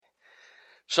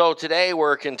So today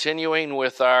we're continuing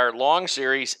with our long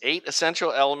series, 8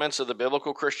 Essential Elements of the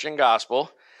Biblical Christian Gospel.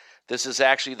 This is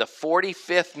actually the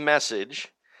 45th message,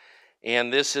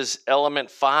 and this is element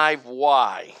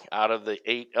 5Y out of the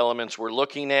 8 elements we're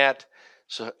looking at.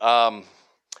 So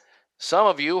some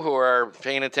of you who are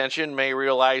paying attention may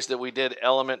realize that we did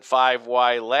element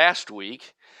 5Y last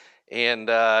week, and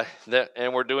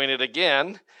we're doing it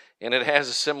again, and it has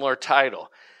a similar title.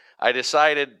 I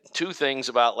decided 2 things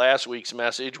about last week's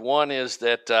message. One is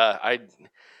that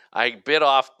I bit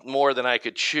off more than I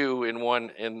could chew in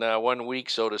one week,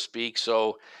 so to speak.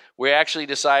 So we actually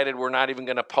decided we're not even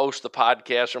going to post the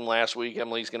podcast from last week.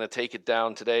 Emily's going to take it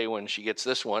down today when she gets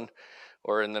this one,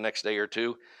 or in the next day or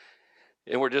two.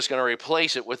 And we're just going to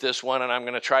replace it with this one, and I'm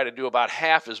going to try to do about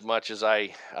half as much as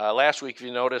last week. If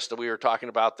you noticed, that we were talking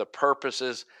about the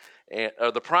purposes,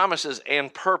 the promises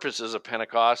and purposes of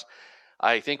Pentecost.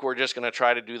 I think we're just going to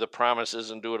try to do the promises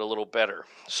and do it a little better.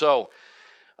 So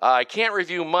I can't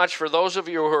review much. For those of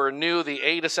you who are new, the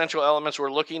 8 essential elements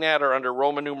we're looking at are under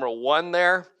Roman numeral 1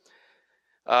 there.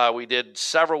 We did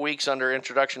several weeks under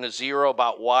Introduction to Zero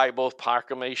about why both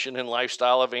proclamation and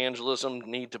lifestyle evangelism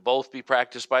need to both be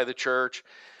practiced by the church.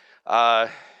 Why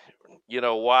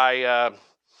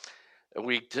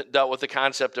we dealt with the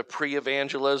concept of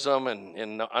pre-evangelism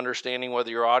and understanding whether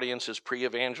your audience is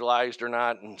pre-evangelized or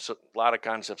not, and so, a lot of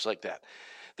concepts like that.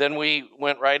 Then we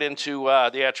went right into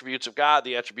the attributes of God,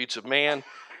 the attributes of man,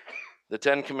 the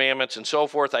 10 Commandments, and so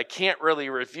forth. I can't really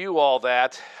review all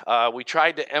that. We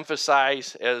tried to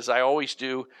emphasize, as I always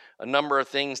do, a number of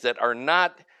things that are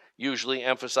not usually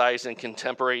emphasized in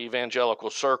contemporary evangelical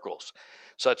circles,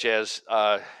 such as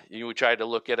we tried to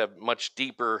look at a much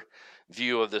deeper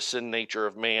view of the sin nature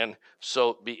of man,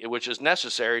 which is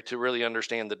necessary to really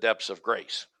understand the depths of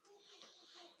grace.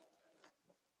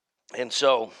 And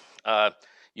so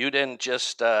you didn't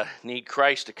just need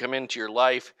Christ to come into your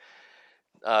life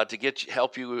to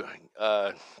help you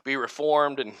be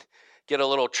reformed and get a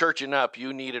little churching up.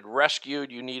 You needed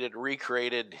rescued, you needed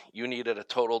recreated, you needed a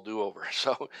total do-over.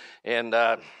 So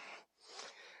that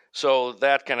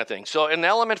kind of thing. So in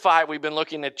element 5, we've been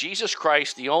looking at Jesus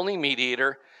Christ, the only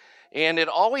mediator. And it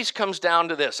always comes down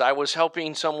to this. I was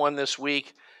helping someone this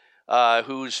week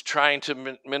who's trying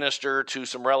to minister to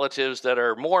some relatives that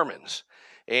are Mormons.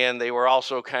 And they were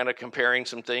also kind of comparing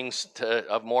some things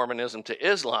of Mormonism to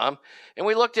Islam. And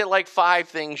we looked at like 5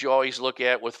 things you always look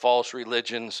at with false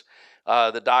religions.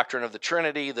 The doctrine of the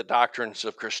Trinity, the doctrines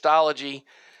of Christology.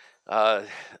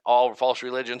 All false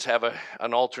religions have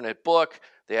an alternate book.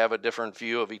 They have a different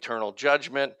view of eternal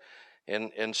judgment.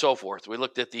 And so forth. We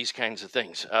looked at these kinds of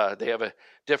things. They have a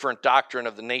different doctrine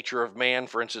of the nature of man.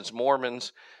 For instance,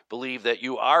 Mormons believe that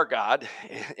you are God,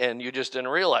 and you just didn't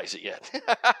realize it yet.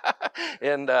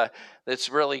 And it's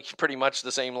really pretty much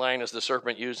the same line as the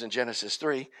serpent used in Genesis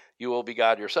 3. You will be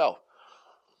God yourself,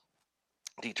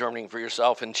 determining for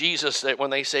yourself. And Jesus,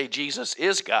 when they say Jesus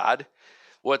is God,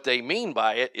 what they mean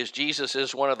by it is Jesus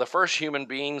is one of the first human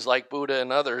beings like Buddha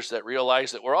and others that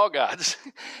realize that we're all gods.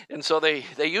 And so they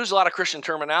use a lot of Christian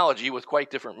terminology with quite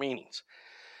different meanings.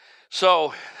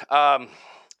 So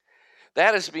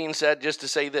that is being said just to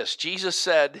say this. Jesus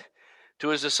said to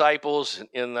his disciples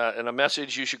in a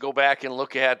message you should go back and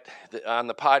look at on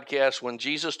the podcast, when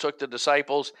Jesus took the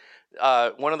disciples,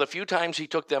 one of the few times he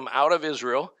took them out of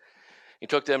Israel, he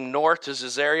took them north to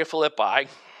Caesarea Philippi.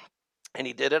 And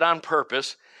he did it on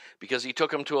purpose because he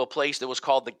took them to a place that was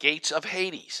called the Gates of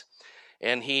Hades.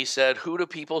 And he said, who do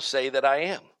people say that I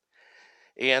am?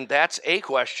 And that's a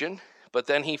question. But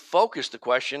then he focused the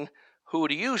question, who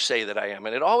do you say that I am?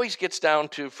 And it always gets down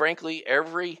to, frankly,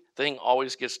 everything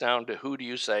always gets down to who do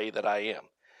you say that I am?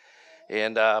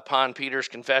 And upon Peter's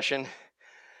confession,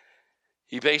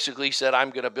 he basically said, I'm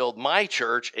going to build my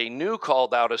church, a new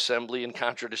called out assembly, in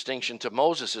contradistinction to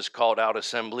Moses' called out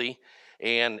assembly.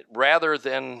 And rather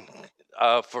than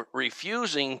for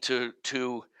refusing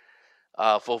to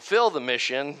fulfill the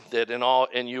mission that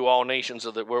in you all nations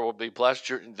of the world will be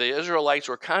blessed, the Israelites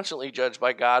were constantly judged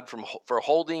by God for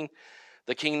holding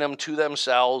the kingdom to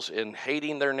themselves and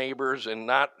hating their neighbors and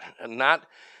not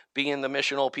being the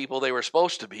missional people they were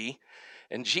supposed to be.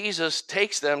 And Jesus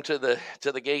takes them to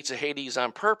the gates of Hades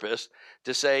on purpose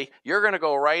to say, you're going to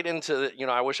go right into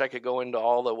I wish I could go into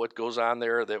all of what goes on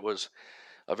there. That was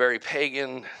a very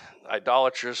pagan,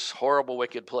 idolatrous, horrible,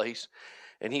 wicked place.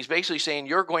 And he's basically saying,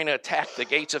 you're going to attack the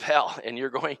gates of hell, and you're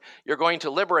going to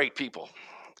liberate people.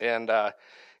 And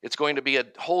it's going to be a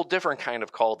whole different kind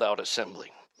of called out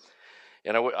assembly.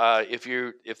 And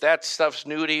if that stuff's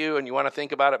new to you and you want to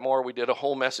think about it more, we did a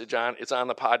whole message it's on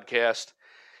the podcast,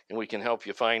 and we can help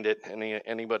you find it.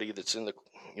 Anybody that's in the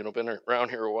been around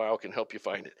here a while can help you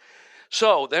find it.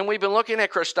 So then we've been looking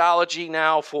at Christology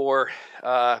now for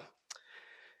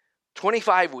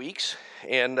 25 weeks,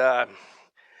 and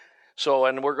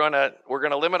we're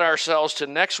gonna limit ourselves to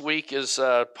next week is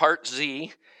part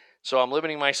Z. So I'm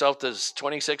limiting myself to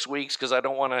 26 weeks because I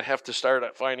don't want to have to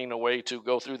start finding a way to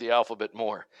go through the alphabet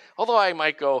more. Although I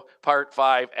might go part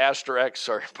 5 asterisk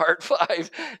or part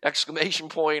 5 exclamation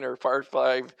point or part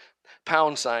 5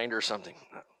 pound sign or something.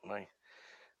 My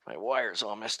wire's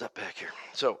all messed up back here.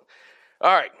 So,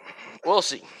 all right, we'll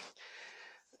see.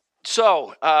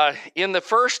 So in the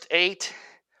first 8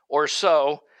 or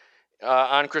so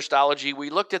on Christology,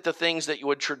 we looked at the things that you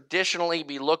would traditionally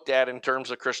be looked at in terms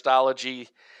of Christology.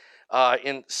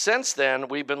 Since then,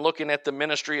 we've been looking at the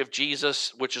ministry of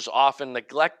Jesus, which is often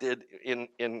neglected in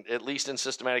at least in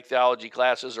systematic theology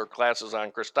classes or classes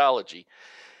on Christology.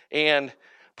 And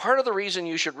part of the reason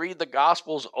you should read the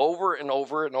Gospels over and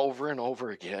over and over and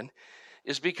over again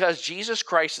is because Jesus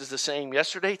Christ is the same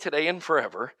yesterday, today, and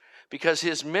forever, because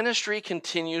his ministry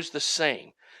continues the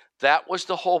same. That was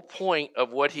the whole point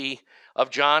of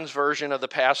John's version of the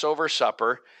Passover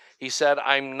supper. He said,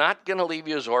 I'm not going to leave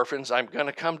you as orphans. I'm going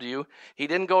to come to you. He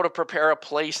didn't go to prepare a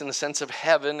place in the sense of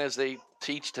heaven as they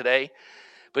teach today.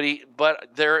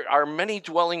 But there are many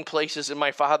dwelling places in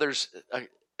my Father's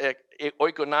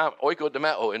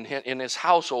oikodomeo, in his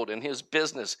household, in his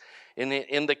business,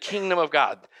 in the kingdom of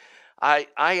God. I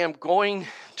am going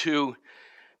to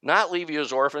not leave you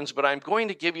as orphans, but I'm going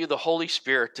to give you the Holy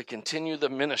Spirit to continue the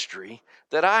ministry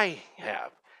that I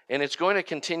have. And it's going to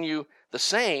continue the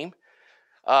same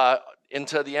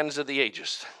into the ends of the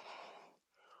ages.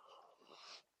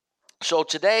 So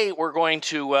today we're going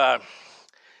to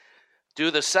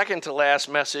do the second to last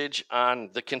message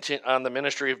on the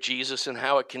ministry of Jesus and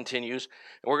how it continues.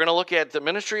 And we're going to look at the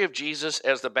ministry of Jesus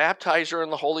as the baptizer in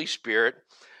the Holy Spirit,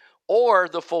 or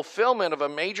the fulfillment of a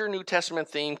major New Testament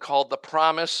theme called the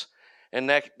promise, and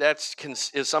that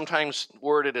is sometimes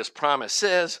worded as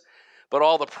promises, but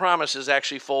all the promises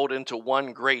actually fold into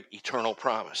one great eternal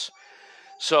promise.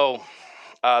 So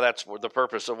that's the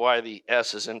purpose of why the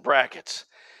S is in brackets.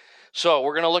 So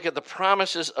we're going to look at the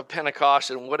promises of Pentecost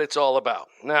and what it's all about.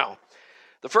 Now,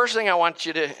 the first thing I want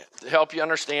you to help you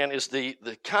understand is the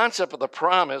concept of the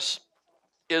promise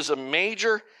is a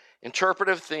major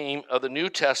interpretive theme of the New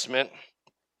Testament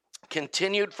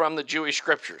continued from the Jewish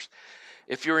scriptures.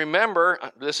 If you remember,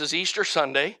 this is Easter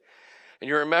Sunday, and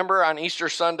you remember on Easter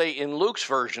Sunday in Luke's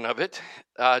version of it,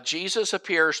 Jesus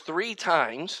appears 3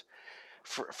 times.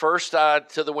 First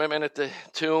to the women at the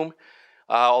tomb,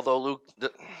 although Luke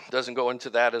doesn't go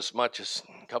into that as much as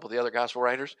a couple of the other gospel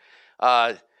writers.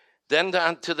 Then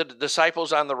down to the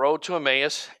disciples on the road to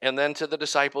Emmaus, and then to the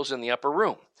disciples in the upper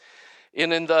room.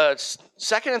 And in the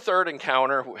second and third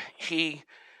encounter, he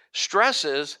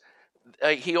stresses,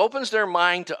 he opens their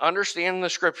mind to understand the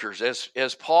scriptures.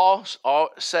 As Paul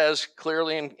says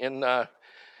clearly in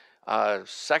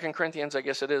 2 Corinthians, I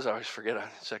guess it is. I always forget on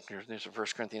 2 Corinthians or 1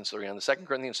 Corinthians 3. On the 2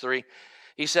 Corinthians 3,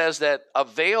 he says that a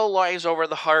veil lies over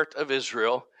the heart of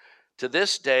Israel to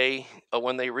this day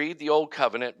when they read the Old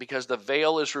Covenant, because the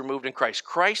veil is removed in Christ.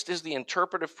 Christ is the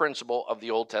interpretive principle of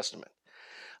the Old Testament.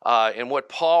 And what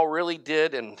Paul really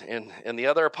did and the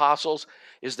other apostles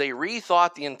is they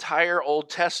rethought the entire Old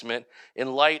Testament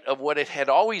in light of what it had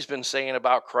always been saying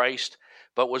about Christ,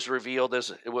 but was revealed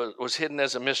was hidden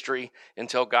as a mystery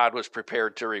until God was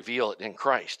prepared to reveal it in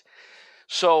Christ.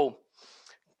 So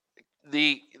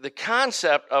the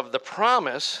concept of the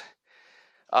promise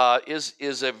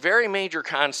is a very major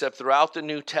concept throughout the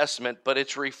New Testament, but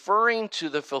it's referring to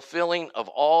the fulfilling of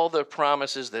all the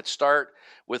promises that start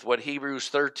with what Hebrews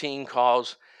 13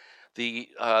 calls the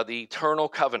eternal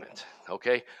covenant.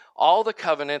 Okay, all the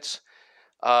covenants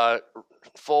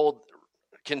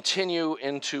continue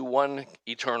into one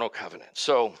eternal covenant.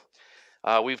 So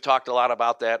we've talked a lot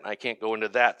about that, and I can't go into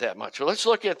that much. But let's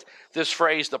look at this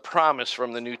phrase, the promise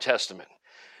from the New Testament.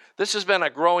 This has been a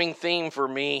growing theme for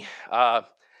me.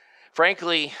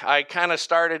 Frankly, I kind of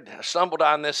stumbled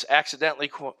on this accidentally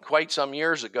quite some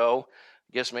years ago,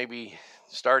 I guess maybe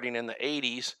starting in the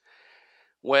 80s,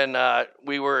 when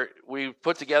we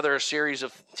put together a series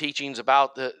of teachings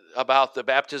about the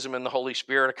baptism in the Holy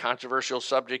Spirit, a controversial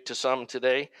subject to some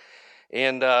today.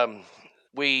 And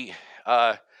we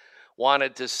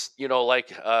wanted to,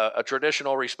 like a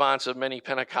traditional response of many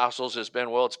Pentecostals has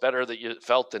been, well, it's better that you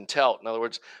felt than telt. In other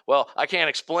words, well, I can't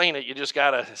explain it, you just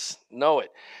got to know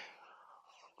it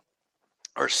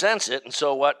or sense it. And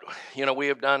so what we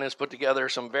have done is put together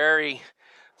some very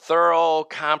thorough,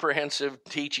 comprehensive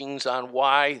teachings on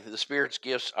why the Spirit's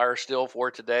gifts are still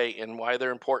for today and why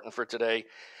they're important for today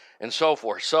and so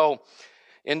forth. So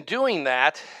in doing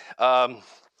that,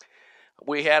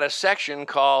 we had a section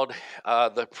called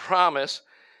the promise,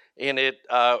 and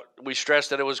we stressed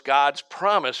that it was God's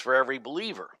promise for every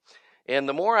believer. And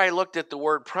the more I looked at the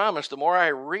word promise, the more I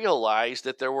realized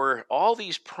that there were all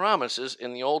these promises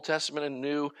in the Old Testament and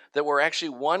New that were actually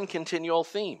one continual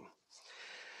theme.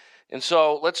 And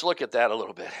so let's look at that a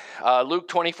little bit. Luke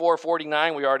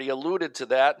 24:49, we already alluded to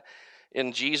that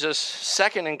in Jesus'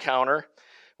 second encounter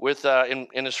with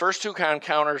in his first two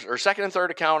encounters, or second and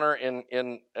third encounter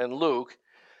in Luke.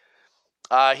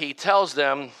 He tells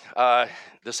them,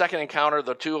 the second encounter,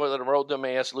 the two on the road to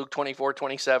Emmaus, Luke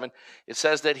 24:27, it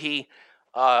says that he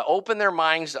opened their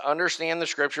minds to understand the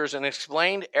scriptures and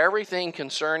explained everything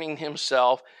concerning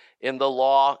himself in the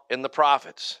law and the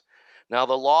prophets. Now,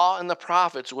 the law and the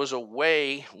prophets was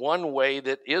one way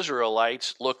that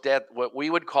Israelites looked at what we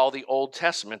would call the Old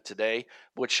Testament today,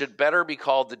 which should better be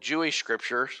called the Jewish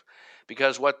scriptures,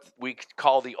 because what we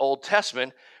call the Old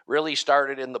Testament really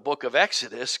started in the book of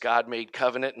Exodus. God made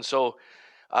covenant, and so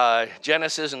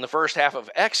Genesis and the first half of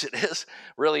Exodus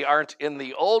really aren't in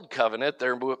the Old Covenant.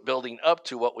 They're building up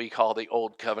to what we call the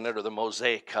Old Covenant or the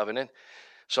Mosaic Covenant.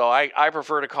 So I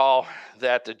prefer to call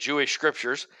that the Jewish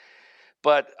scriptures.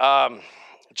 But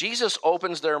Jesus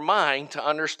opens their mind to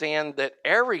understand that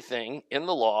everything in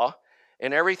the law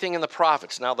and everything in the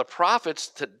prophets. Now, the prophets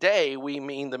today, we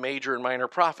mean the major and minor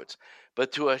prophets.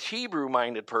 But to a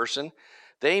Hebrew-minded person,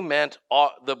 they meant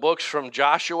the books from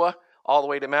Joshua all the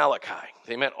way to Malachi.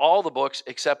 They meant all the books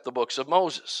except the books of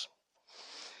Moses.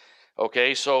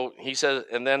 Okay, so he says,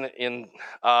 and then in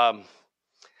the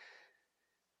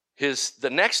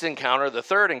next encounter, the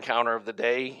third encounter of the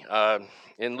day,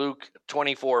 in Luke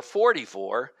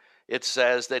 24:44, it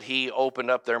says that he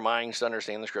opened up their minds to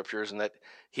understand the scriptures, and that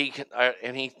he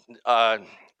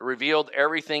revealed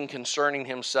everything concerning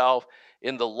himself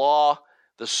in the law,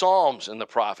 the Psalms, and the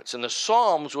prophets. And the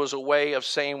Psalms was a way of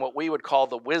saying what we would call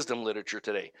the wisdom literature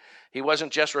today. He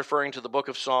wasn't just referring to the book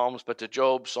of Psalms, but to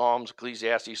Job, Psalms,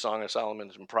 Ecclesiastes, Song of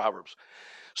Solomon, and Proverbs.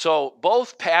 So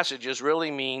both passages really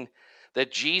mean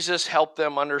that Jesus helped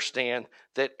them understand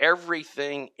that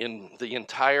everything in the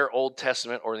entire Old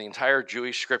Testament or the entire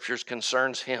Jewish scriptures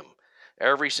concerns him,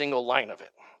 every single line of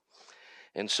it.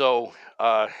 And so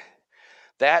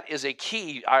that is a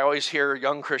key. I always hear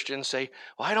young Christians say,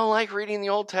 well, I don't like reading the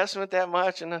Old Testament that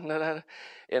much. And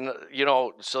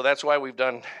so that's why we've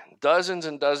done dozens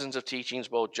and dozens of teachings,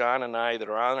 both John and I, that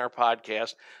are on our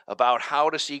podcast about how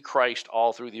to see Christ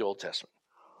all through the Old Testament.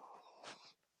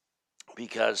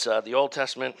 Because the Old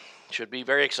Testament should be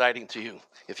very exciting to you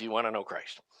if you want to know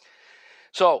Christ.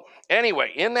 So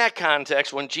anyway, in that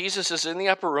context, when Jesus is in the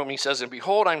upper room, he says, and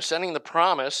behold, I'm sending the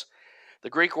promise, the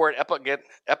Greek word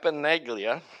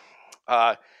epineglia,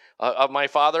 of my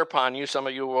Father upon you. Some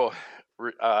of you will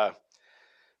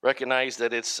recognize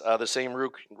that it's the same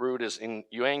root as in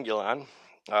euangelion,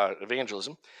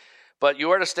 evangelism. But you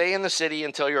are to stay in the city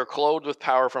until you are clothed with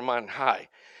power from on high.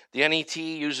 The NET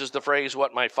uses the phrase,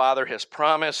 what my Father has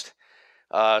promised.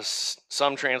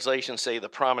 Some translations say the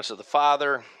promise of the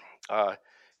Father,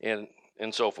 and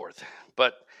so forth.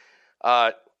 But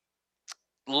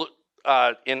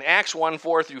in Acts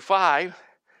 1:4-5,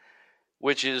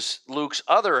 which is Luke's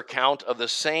other account of the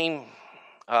same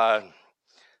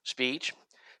speech,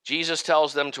 Jesus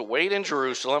tells them to wait in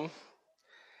Jerusalem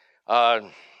for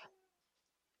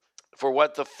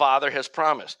what the Father has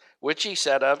promised, which he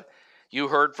said of, you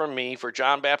heard from me, for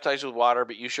John baptized with water,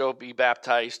 but you shall be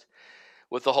baptized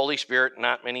with the Holy Spirit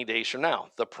not many days from now.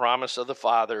 The promise of the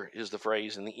Father is the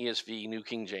phrase in the ESV, New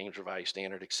King James, Revised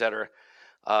Standard, etc.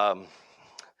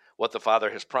 What the Father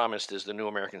has promised is the New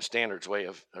American Standard's way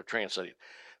of translating.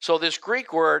 So this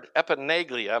Greek word,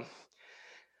 epineglia,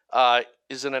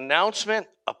 is an announcement,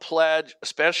 a pledge,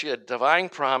 especially a divine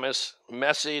promise,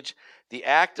 message, the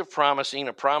act of promising,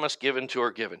 a promise given to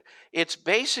or given. It's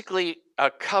basically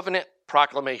a covenant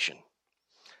proclamation.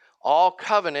 All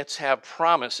covenants have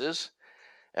promises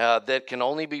that can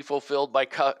only be fulfilled by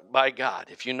God.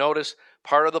 If you notice,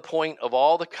 part of the point of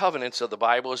all the covenants of the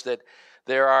Bible is that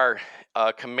there are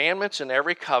commandments in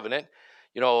every covenant.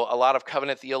 You know, a lot of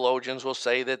covenant theologians will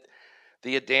say that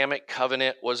the Adamic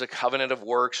covenant was a covenant of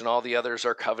works and all the others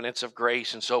are covenants of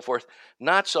grace and so forth.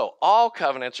 Not so. All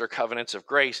covenants are covenants of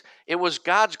grace. It was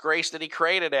God's grace that he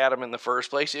created Adam in the first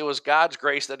place. It was God's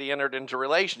grace that he entered into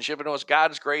relationship, and it was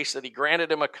God's grace that he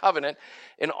granted him a covenant.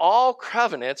 And all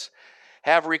covenants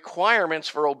have requirements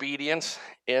for obedience,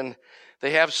 and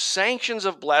they have sanctions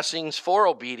of blessings for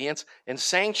obedience and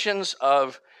sanctions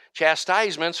of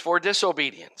chastisements for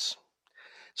disobedience.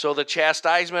 So the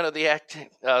chastisement of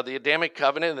the Adamic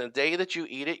covenant, and the day that you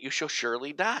eat it, you shall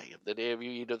surely die. The day of you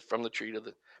eat it from the tree of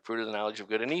the fruit of the knowledge of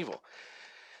good and evil.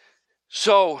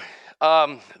 So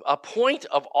a point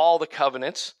of all the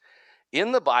covenants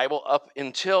in the Bible up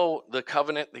until the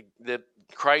covenant that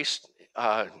Christ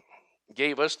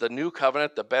gave us, the new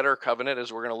covenant, the better covenant,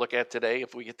 as we're going to look at today,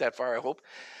 if we get that far, I hope.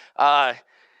 I'm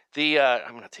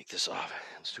going to take this off.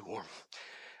 It's too warm.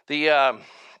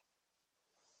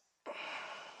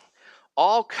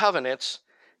 All covenants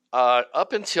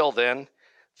up until then,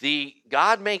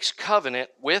 God makes covenant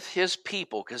with his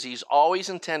people because he's always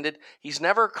intended. He's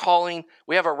never calling.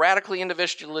 We have a radically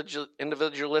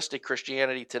individualistic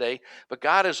Christianity today, but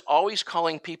God is always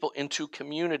calling people into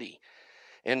community,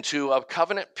 into a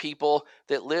covenant people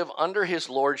that live under his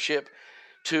lordship,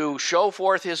 to show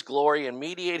forth his glory and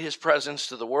mediate his presence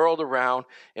to the world around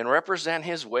and represent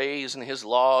his ways and his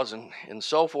laws and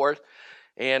so forth,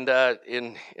 and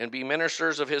be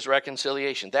ministers of his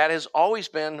reconciliation. That has always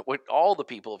been what all the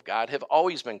people of God have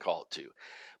always been called to.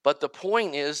 But the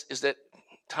point is that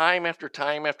time after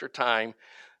time after time,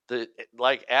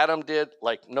 like Adam did,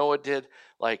 like Noah did,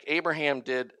 like Abraham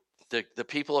did, the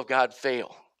people of God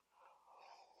fail.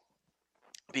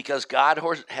 Because God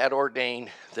had ordained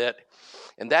that.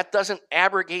 And that doesn't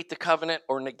abrogate the covenant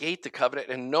or negate the covenant.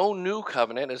 And no new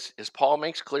covenant, as Paul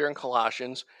makes clear in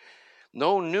Colossians,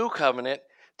 no new covenant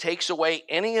takes away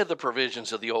any of the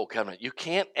provisions of the old covenant. You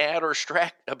can't add or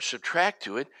subtract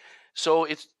to it. So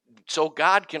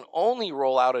God can only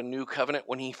roll out a new covenant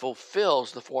when he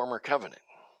fulfills the former covenant.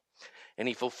 And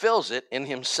he fulfills it in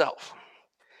himself,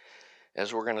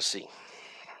 as we're going to see.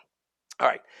 All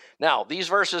right. Now, these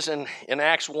verses in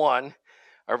Acts 1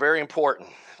 are very important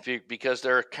because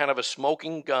they're kind of a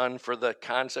smoking gun for the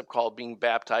concept called being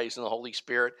baptized in the Holy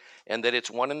Spirit, and that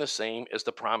it's one and the same as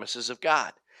the promises of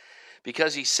God.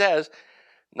 Because he says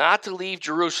not to leave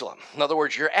Jerusalem. In other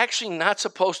words, you're actually not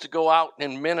supposed to go out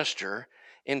and minister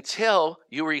until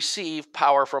you receive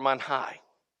power from on high.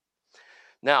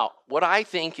 Now, what I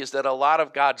think is that a lot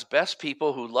of God's best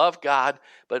people who love God,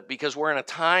 but because we're in a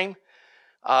time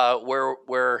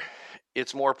where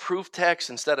it's more proof text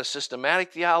instead of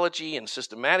systematic theology and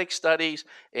systematic studies,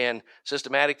 and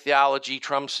systematic theology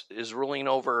is ruling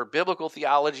over biblical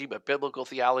theology, but biblical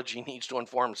theology needs to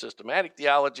inform systematic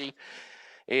theology.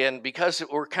 And because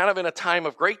we're kind of in a time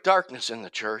of great darkness in the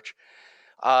church,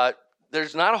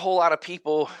 there's not a whole lot of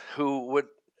people who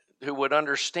would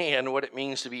understand what it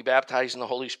means to be baptized in the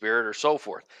Holy Spirit or so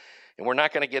forth. And we're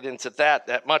not going to get into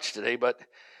that much today, but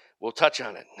we'll touch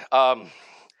on it.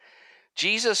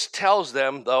 Jesus tells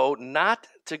them, though, not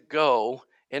to go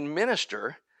and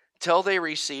minister till they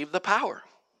receive the power.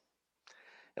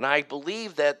 And I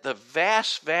believe that the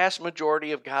vast, vast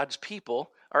majority of God's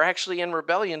people are actually in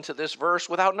rebellion to this verse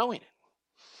without knowing it.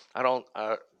 I don't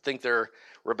think they're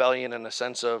rebellion in the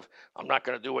sense of, I'm not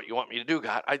going to do what you want me to do,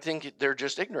 God. I think they're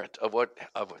just ignorant of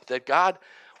that God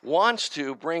wants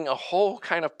to bring a whole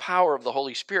kind of power of the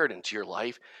Holy Spirit into your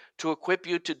life to equip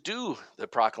you to do the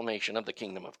proclamation of the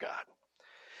kingdom of God.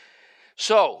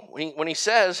 So when he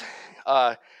says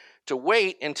to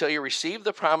wait until you receive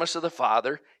the promise of the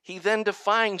Father, he then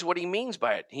defines what he means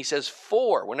by it. He says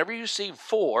for. Whenever you see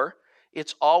for,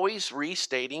 it's always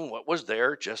restating what was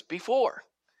there just before.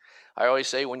 I always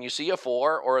say when you see a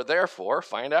for or a therefore,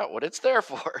 find out what it's there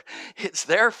for. It's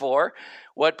there for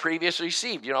what previously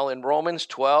received. You know, in Romans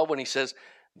 12, when he says,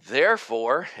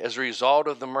 therefore, as a result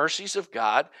of the mercies of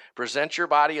God, present your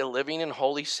body a living and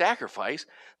holy sacrifice.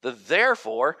 The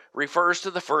therefore refers to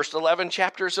the first 11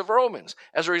 chapters of Romans.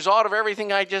 As a result of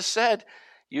everything I just said,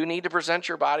 you need to present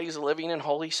your body as a living and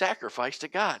holy sacrifice to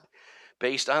God,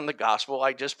 based on the gospel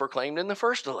I just proclaimed in the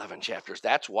first 11 chapters.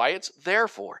 That's why it's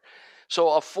therefore. So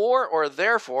a for or a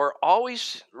therefore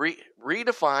always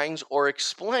redefines or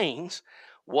explains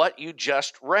what you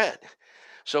just read.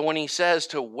 So when he says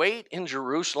to wait in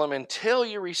Jerusalem until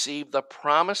you receive the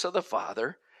promise of the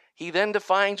Father, he then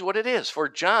defines what it is. For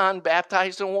John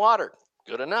baptized in water.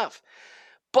 Good enough.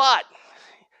 But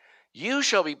you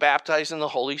shall be baptized in the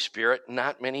Holy Spirit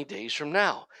not many days from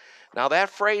now. Now that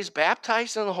phrase,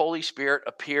 baptized in the Holy Spirit,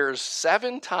 appears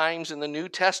 7 times in the New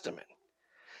Testament.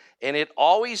 And it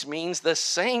always means the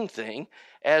same thing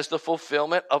as the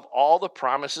fulfillment of all the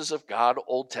promises of God,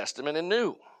 Old Testament and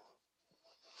New.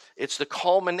 It's the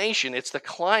culmination. It's the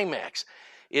climax.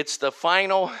 It's the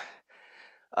final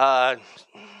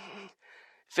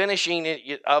finishing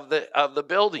of the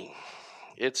building.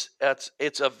 It's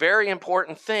a very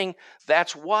important thing.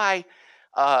 That's why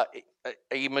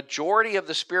a majority of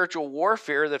the spiritual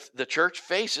warfare that the church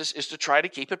faces is to try to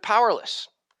keep it powerless.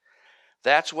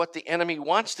 That's what the enemy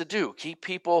wants to do, keep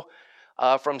people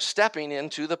from stepping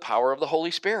into the power of the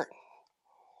Holy Spirit.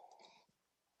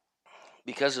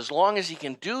 Because as long as he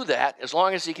can do that, as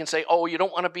long as he can say, oh, you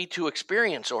don't want to be too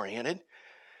experience-oriented,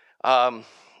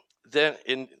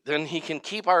 then he can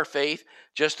keep our faith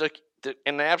just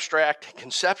an abstract,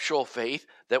 conceptual faith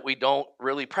that we don't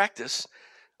really practice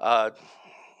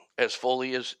as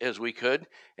fully as we could,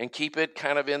 and keep it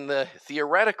kind of in the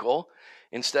theoretical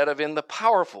instead of in the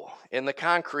powerful, in the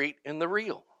concrete, in the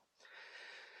real.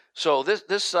 So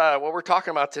this what we're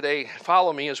talking about today,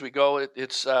 follow me as we go,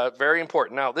 it's very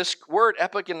important. Now, this word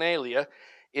epigenolia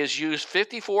is used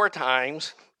 54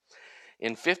 times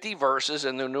in 50 verses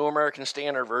in the New American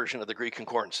Standard Version of the Greek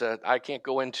Concordance. I can't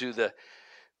go into the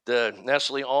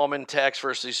Nestle Almond text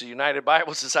versus the United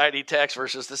Bible Society text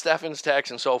versus the Stephan's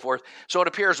text and so forth. So it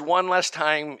appears one less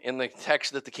time in the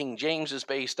text that the King James is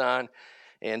based on,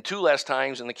 and two less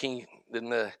times in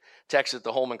the text that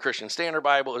the Holman Christian Standard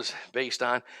Bible is based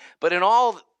on. But in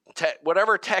all,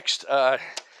 whatever text,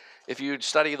 if you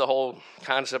study the whole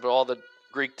concept of all the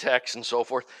Greek texts and so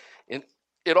forth,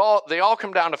 they all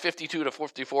come down to 52 to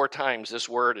 54 times this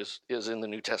word is in the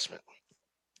New Testament.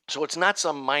 So it's not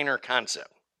some minor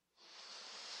concept.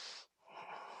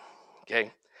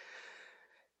 Okay.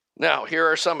 Now, here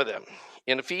are some of them.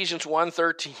 In Ephesians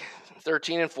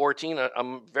 1:13 and 14,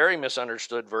 a very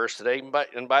misunderstood verse today.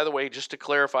 And by the way, just to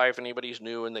clarify, if anybody's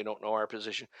new and they don't know our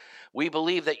position, we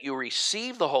believe that you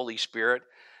receive the Holy Spirit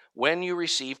when you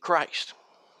receive Christ.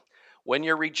 When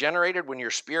you're regenerated, when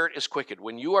your spirit is quickened,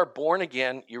 when you are born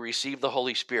again, you receive the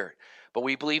Holy Spirit. But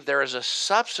we believe there is a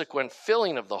subsequent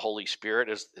filling of the Holy Spirit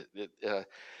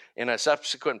in a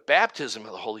subsequent baptism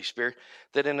of the Holy Spirit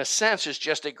that in a sense is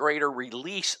just a greater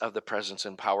release of the presence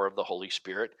and power of the Holy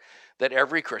Spirit that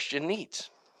every Christian needs.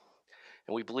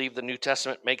 And we believe the New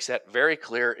Testament makes that very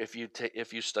clear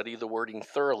if you study the wording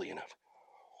thoroughly enough.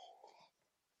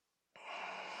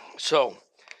 So,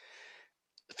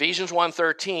 Ephesians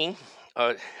 1:13,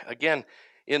 again,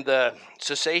 in the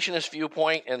cessationist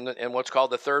viewpoint and what's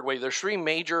called the third way, there's three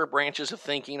major branches of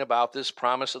thinking about this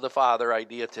promise of the Father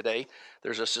idea today.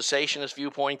 There's a cessationist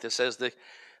viewpoint that says the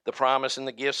promise and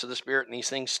the gifts of the Spirit and these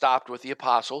things stopped with the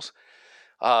apostles.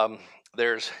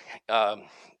 There's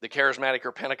the charismatic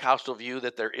or Pentecostal view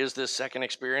that there is this second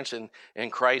experience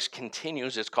and Christ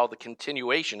continues. It's called the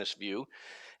continuationist view.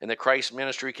 And that Christ's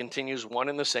ministry continues one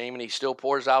and the same, and he still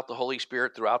pours out the Holy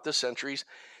Spirit throughout the centuries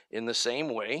in the same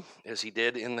way as he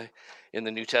did in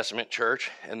the New Testament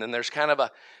church. And then there's kind of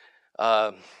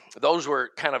those were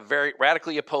kind of very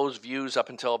radically opposed views up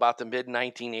until about the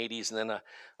mid-1980s, and then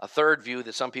a third view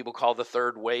that some people call the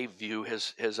third wave view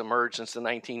has emerged since the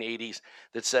 1980s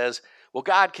that says, well,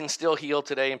 God can still heal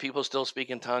today, and people still speak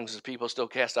in tongues, and people still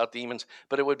cast out demons,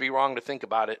 but it would be wrong to think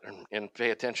about it and pay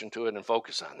attention to it and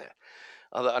focus on that.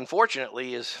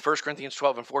 Unfortunately, is 1 Corinthians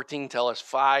 12 and 14 tell us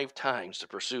 5 times to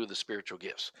pursue the spiritual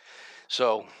gifts.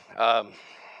 So,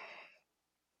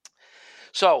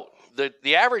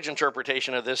 the average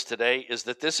interpretation of this today is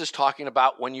that this is talking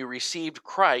about when you received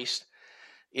Christ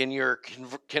in your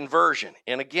conversion.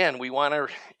 And again, we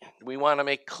want to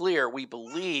make clear we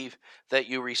believe that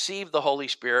you receive the Holy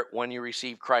Spirit when you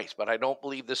receive Christ, but I don't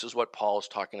believe this is what Paul is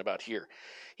talking about here.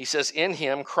 He says, in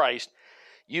him, Christ,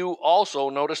 you also,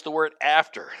 notice the word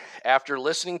after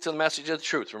listening to the message of the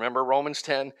truth. Remember Romans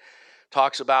 10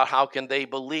 talks about how can they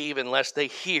believe unless they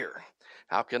hear.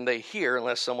 How can they hear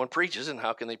unless someone preaches, and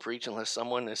how can they preach unless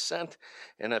someone is sent?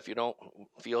 And if you don't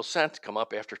feel sent, come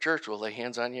up after church. We'll lay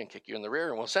hands on you and kick you in the rear,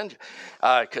 and we'll send you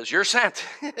because you're sent.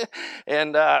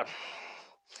 And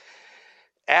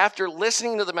after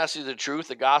listening to the message of the truth,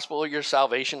 the gospel of your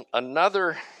salvation,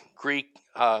 another Greek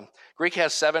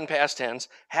has 7 past tense,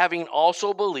 having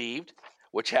also believed,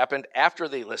 which happened after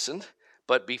they listened,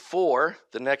 but before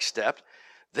the next step,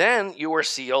 then you were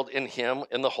sealed in him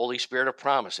in the Holy Spirit of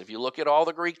promise. If you look at all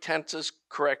the Greek tenses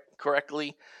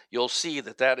correctly, you'll see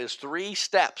that is 3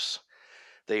 steps.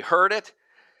 They heard it,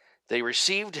 they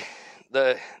received,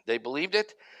 they believed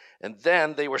it, and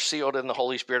then they were sealed in the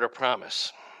Holy Spirit of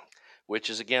promise, which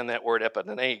is again that word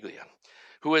epigenolia,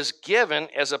 who is given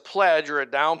as a pledge or a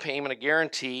down payment, a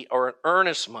guarantee, or an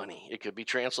earnest money. It could be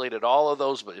translated all of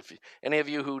those, but if any of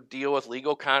you who deal with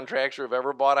legal contracts or have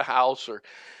ever bought a house or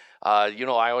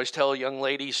I always tell young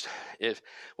ladies,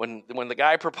 when the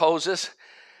guy proposes,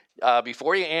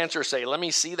 before you answer, say, "Let me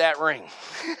see that ring,"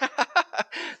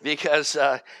 because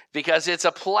it's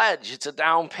a pledge, it's a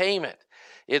down payment.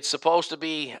 It's supposed to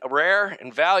be rare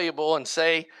and valuable, and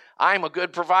say, "I'm a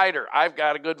good provider. I've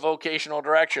got a good vocational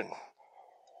direction."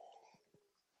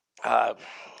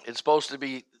 It's supposed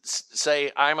to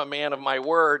say, "I'm a man of my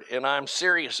word, and I'm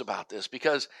serious about this,"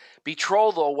 because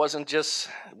betrothal wasn't just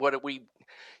what we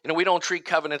We don't treat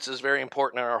covenants as very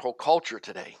important in our whole culture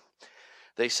today.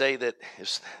 They say that,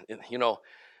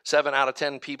 7 out of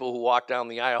 10 people who walk down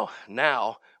the aisle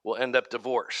now will end up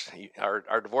divorced.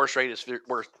 Our divorce rate is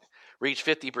reached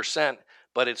 50%,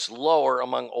 but it's lower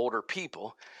among older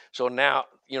people. So now,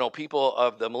 people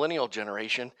of the millennial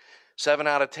generation, 7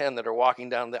 out of 10 that are walking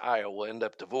down the aisle will end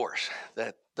up divorced.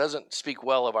 That doesn't speak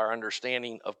well of our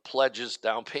understanding of pledges,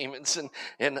 down payments,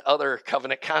 and other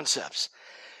covenant concepts.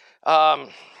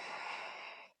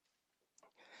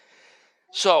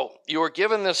 So you are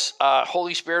given this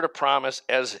Holy Spirit of promise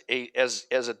as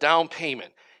a down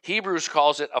payment. Hebrews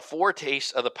calls it a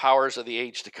foretaste of the powers of the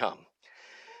age to come.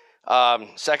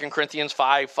 2 Corinthians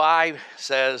 5:5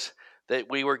 says that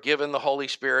we were given the Holy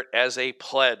Spirit as a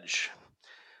pledge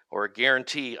or a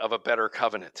guarantee of a better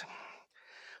covenant.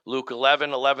 Luke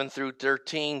 11 through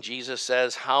 13, Jesus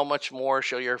says, how much more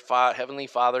shall your heavenly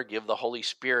Father give the Holy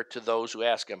Spirit to those who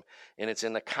ask him? And it's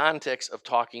in the context of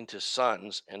talking to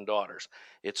sons and daughters.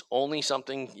 It's only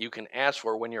something you can ask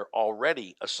for when you're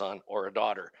already a son or a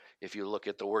daughter, if you look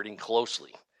at the wording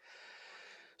closely.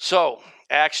 So,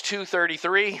 Acts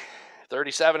 2:33,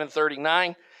 37 and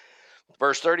 39.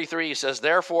 Verse 33, he says,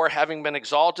 therefore, having been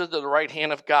exalted to the right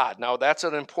hand of God. Now, that's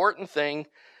an important thing,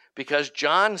 because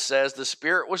John says the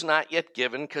Spirit was not yet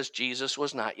given because Jesus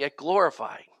was not yet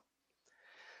glorified.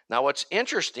 Now, what's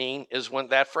interesting is when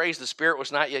that phrase, the Spirit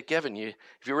was not yet given, if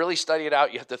you really study it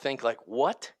out, you have to think like,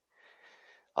 what?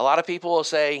 A lot of people will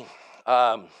say,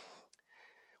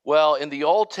 well, in the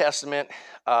Old Testament,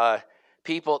 the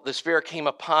Spirit came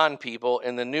upon people.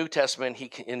 In the New Testament,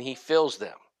 he fills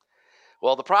them.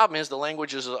 Well, the problem is the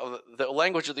language of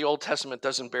the Old Testament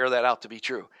doesn't bear that out to be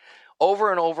true.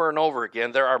 Over and over and over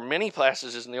again, there are many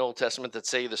passages in the Old Testament that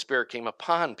say the Spirit came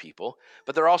upon people,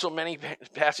 but there are also many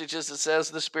passages that says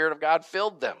the Spirit of God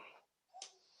filled them.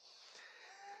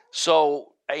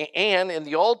 So, and in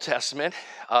the Old Testament,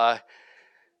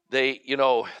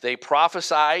 they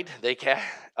prophesied, they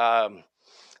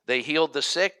healed the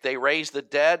sick, they raised the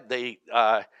dead, they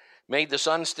made the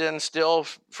sun stand still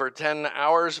for 10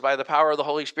 hours by the power of the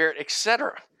Holy Spirit,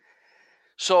 etc.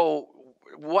 So,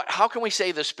 how can we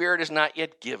say the Spirit is not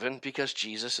yet given because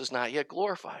Jesus is not yet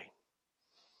glorified?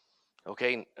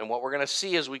 Okay, and what we're going to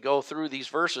see as we go through these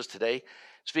verses today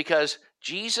is because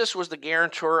Jesus was the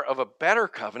guarantor of a better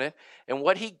covenant, and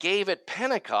what he gave at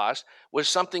Pentecost was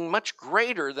something much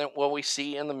greater than what we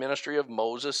see in the ministry of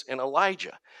Moses and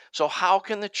Elijah. So how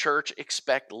can the church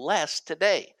expect less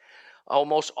today?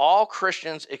 Almost all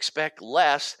Christians expect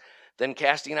less than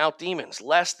casting out demons,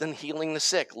 less than healing the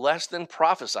sick, less than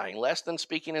prophesying, less than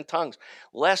speaking in tongues,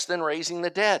 less than raising the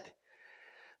dead.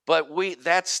 But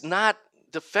that's not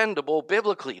defendable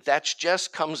biblically. That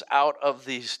just comes out of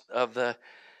the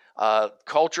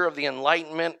culture of the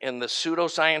Enlightenment and the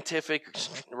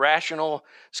pseudoscientific, rational,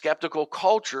 skeptical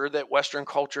culture that Western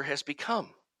culture has become.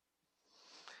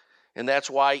 And that's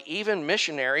why even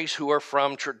missionaries who are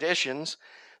from traditions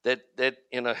that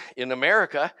in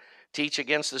America teach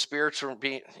against the spirits from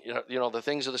being, the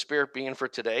things of the Spirit being for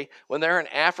today. When they're in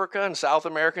Africa and South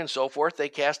America and so forth, they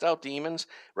cast out demons,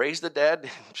 raise the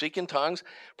dead, speak in tongues,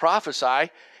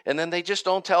 prophesy, and then they just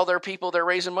don't tell their people they're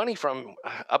raising money from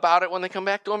about it when they come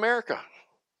back to America,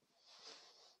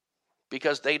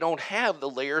 because they don't have the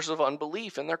layers of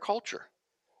unbelief in their culture.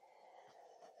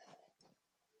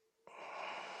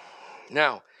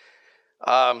 Now,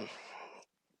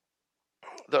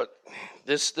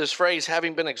 this phrase,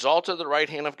 having been exalted to the right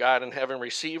hand of God and having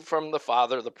received from the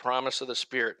Father the promise of the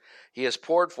Spirit, he has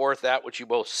poured forth that which you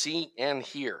both see and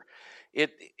hear.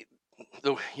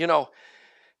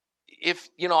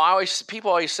 People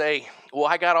always say, well,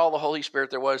 I got all the Holy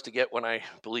Spirit there was to get when I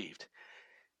believed.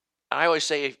 I always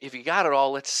say, if you got it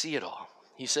all, let's see it all.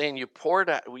 He's saying he poured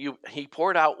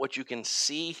out what you can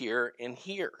see, hear, and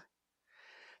hear.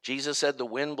 Jesus said the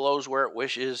wind blows where it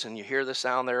wishes, and you hear the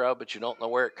sound thereof, but you don't know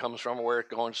where it comes from or where it's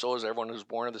going. So is everyone who's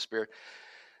born of the Spirit.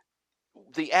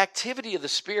 The activity of the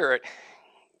Spirit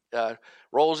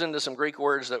rolls into some Greek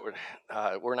words that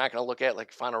we're not going to look at,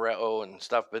 like phanereo and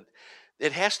stuff, but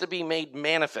it has to be made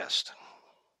manifest.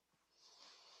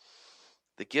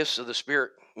 The gifts of the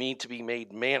Spirit need to be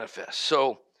made manifest.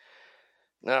 So,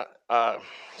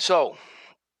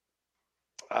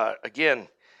 again,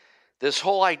 this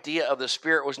whole idea of the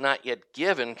Spirit was not yet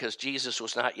given because Jesus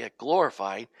was not yet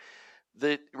glorified.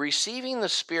 The receiving the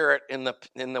Spirit in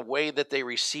the way that they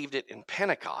received it in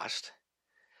Pentecost,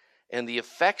 and the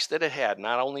effects that it had,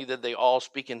 not only did they all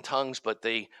speak in tongues, but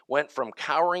they went from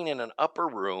cowering in an upper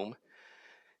room.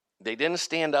 They didn't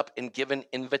stand up and give an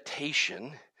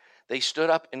invitation. They stood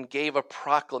up and gave a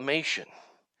proclamation.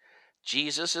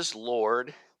 Jesus is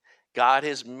Lord. God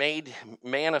has made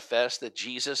manifest that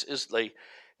Jesus is, like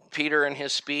Peter in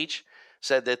his speech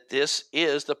said, that this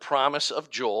is the promise of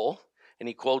Joel, and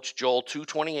he quotes Joel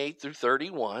 2:28 through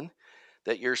 31,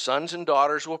 that your sons and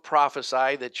daughters will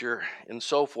prophesy, that you're, and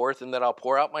so forth, and that I'll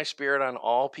pour out my spirit on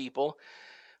all people.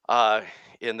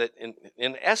 In that,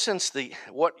 in essence,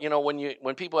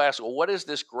 when people ask, well, what is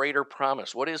this greater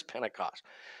promise? What is Pentecost?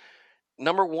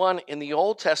 Number one, in the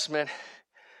Old Testament,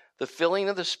 the filling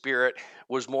of the Spirit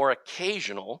was more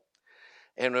occasional,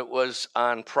 and it was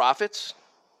on prophets,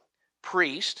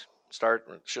 priests.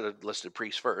 Should have listed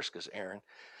priests first because Aaron.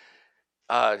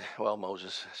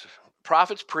 Moses,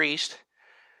 prophets, priests,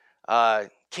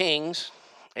 kings,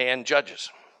 and judges.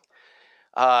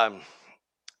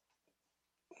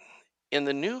 In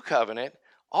the new covenant,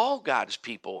 all God's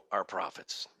people are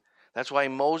prophets. That's why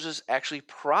Moses actually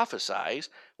prophesies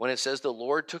when it says the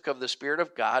Lord took of the Spirit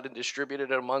of God and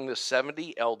distributed it among the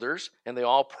 70 elders, and they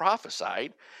all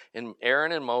prophesied. And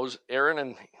Aaron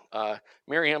and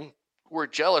Miriam were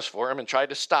jealous for him and tried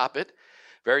to stop it.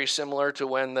 Very similar to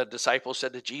when the disciples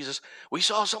said to Jesus, "We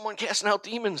saw someone casting out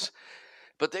demons,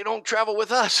 but they don't travel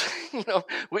with us."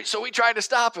 So we tried to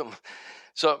stop him.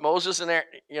 So Moses and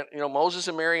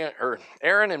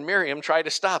Aaron and Miriam tried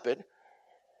to stop it.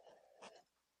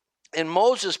 And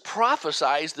Moses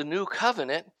prophesies the new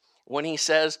covenant when he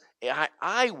says,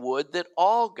 I would that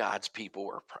all God's people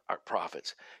were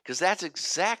prophets. Because that's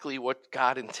exactly what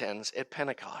God intends at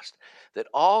Pentecost. That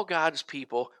all God's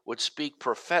people would speak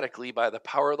prophetically by the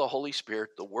power of the Holy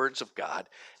Spirit, the words of God,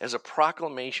 as a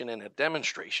proclamation and a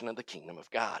demonstration of the kingdom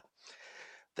of God.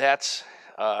 That's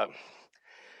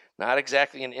not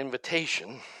exactly an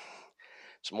invitation.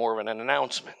 It's more of an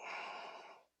announcement.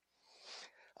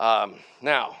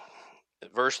 Now,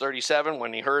 verse 37,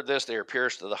 when he heard this, they were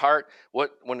pierced to the heart.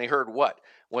 When they heard what?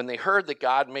 When they heard that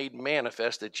God made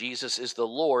manifest that Jesus is the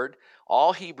Lord,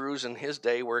 all Hebrews in his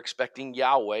day were expecting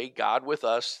Yahweh, God with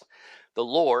us, the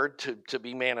Lord, to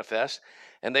be manifest.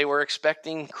 And they were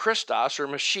expecting Christos or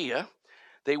Mashiach.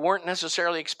 They weren't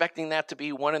necessarily expecting that to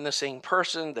be one and the same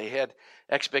person. They had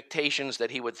expectations that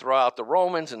he would throw out the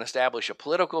Romans and establish a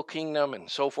political kingdom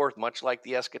and so forth, much like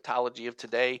the eschatology of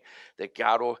today, that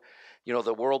God will,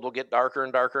 the world will get darker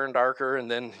and darker and darker,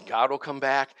 and then God will come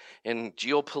back and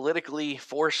geopolitically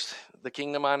force the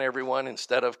kingdom on everyone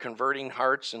instead of converting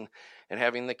hearts and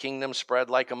having the kingdom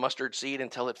spread like a mustard seed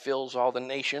until it fills all the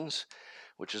nations,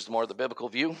 which is more the biblical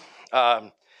view.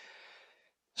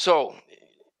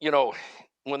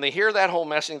 When they hear that whole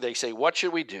message, they say, what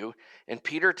should we do? And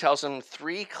Peter tells them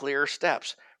 3 clear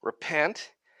steps.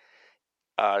 Repent,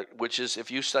 which is,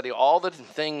 if you study all the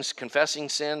things, confessing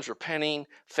sins, repenting,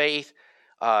 faith,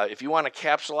 if you want to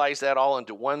capsulize that all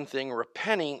into one thing,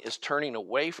 repenting is turning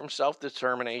away from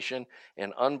self-determination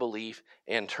and unbelief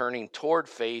and turning toward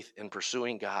faith and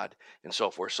pursuing God and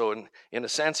so forth. So in a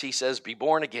sense, he says, be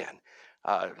born again,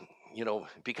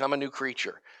 become a new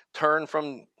creature, turn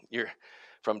from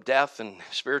death and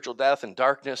spiritual death and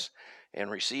darkness and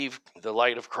receive the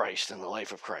light of Christ and the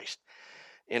life of Christ.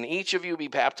 And each of you be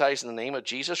baptized in the name of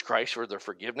Jesus Christ for the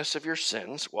forgiveness of your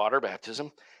sins, water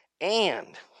baptism, and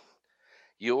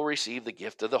you will receive the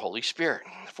gift of the Holy Spirit.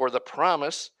 For the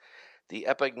promise, the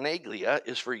epignalia,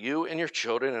 is for you and your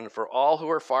children and for all who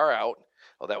are far out.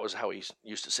 Oh, that was how he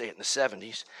used to say it in the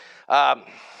 70s.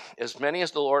 As many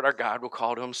as the Lord our God will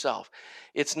call to himself.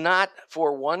 It's not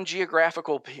for one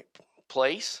geographical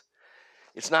place.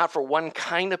 It's not for one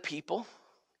kind of people.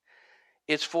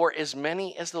 It's for as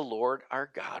many as the Lord our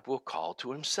God will call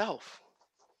to himself.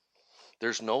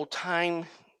 There's no time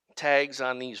tags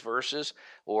on these verses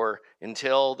or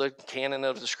until the canon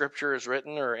of the scripture is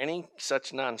written or any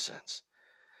such nonsense.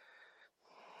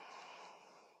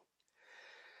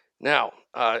 Now,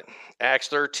 Acts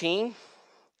 13,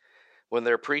 when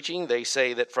they're preaching, they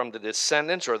say that from the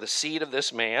descendants or the seed of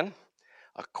this man,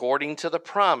 according to the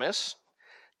promise,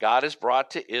 God has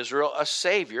brought to Israel a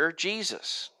Savior,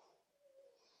 Jesus.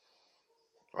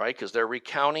 Right? Because they're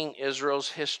recounting Israel's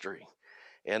history.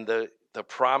 And the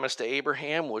promise to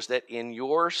Abraham was that in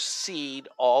your seed,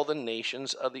 all the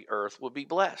nations of the earth would be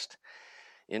blessed.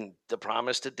 And the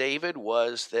promise to David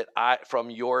was that from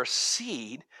your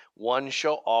seed, one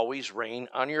shall always reign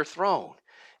on your throne.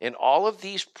 And all of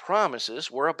these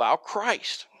promises were about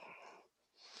Christ.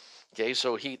 Okay,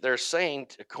 so they're saying,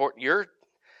 you're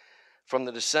from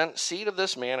the seed of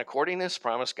this man, according to his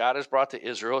promise, God has brought to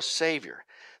Israel a Savior.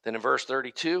 Then in verse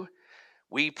 32,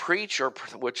 we preach,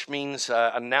 which means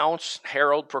announce,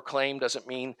 herald, proclaim, doesn't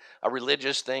mean a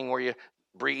religious thing where you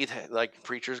breathe like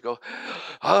preachers go,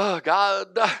 oh,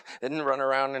 God, and run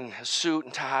around in a suit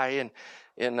and tie and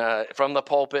from the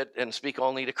pulpit and speak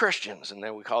only to Christians, and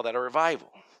then we call that a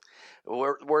revival.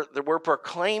 We're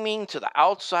proclaiming to the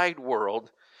outside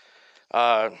world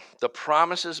the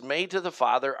promises made to the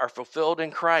Father are fulfilled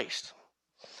in Christ.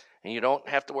 And you don't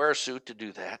have to wear a suit to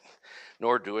do that,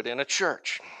 nor do it in a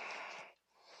church.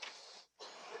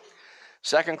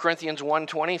 2 Corinthians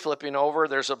 1:20, flipping over,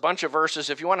 there's a bunch of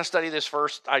verses. If you want to study this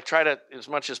first, I try to, as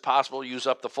much as possible, use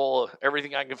up the full,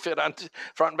 everything I can fit on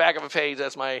front and back of a page.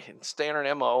 That's my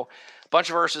standard MO. A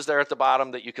bunch of verses there at the bottom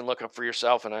that you can look up for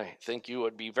yourself, and I think you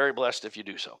would be very blessed if you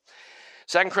do so.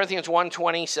 2 Corinthians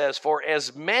 1:20 says, for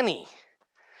as many,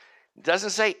 it doesn't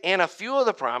say and a few of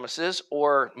the promises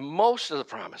or most of the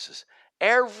promises,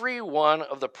 every one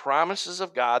of the promises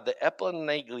of God, the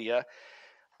epineglia,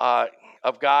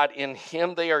 of God, in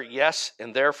him they are yes,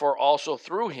 and therefore also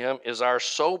through him is our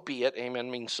so be it,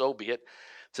 amen means so be it,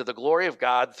 to the glory of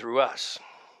God through us.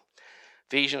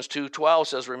 Ephesians 2:12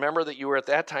 says, remember that you were at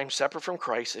that time separate from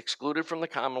Christ, excluded from the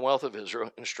commonwealth of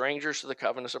Israel, and strangers to the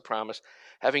covenants of promise,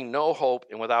 having no hope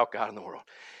and without God in the world.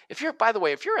 By the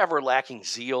way, if you're ever lacking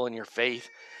zeal in your faith,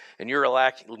 and you're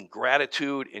lacking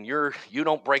gratitude, and you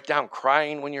don't break down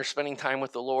crying when you're spending time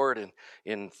with the Lord and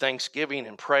in thanksgiving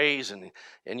and praise,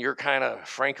 and you're kind of,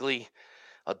 frankly,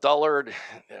 a dullard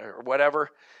or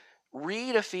whatever,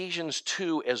 read Ephesians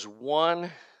 2 as one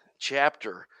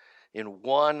chapter in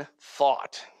one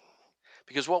thought.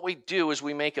 Because what we do is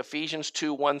we make Ephesians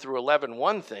 2, 1 through 11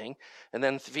 one thing, and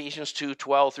then Ephesians 2,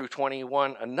 12 through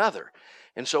 21 another.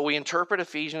 And so we interpret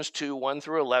Ephesians 2, 1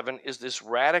 through 11 as this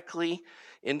radically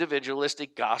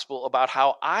individualistic gospel about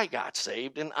how I got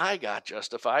saved and I got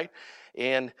justified.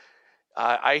 And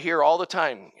I hear all the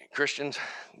time, Christians,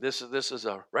 this is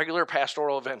a regular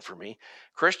pastoral event for me,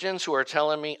 Christians who are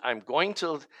telling me I'm going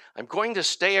to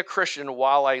stay a Christian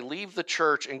while I leave the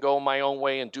church and go my own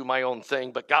way and do my own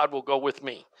thing, but God will go with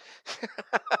me.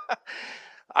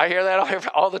 I hear that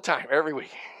all the time, every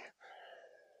week.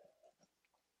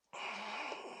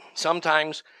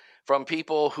 Sometimes from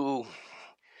people who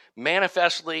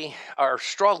manifestly are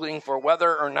struggling for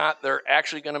whether or not they're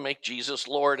actually going to make Jesus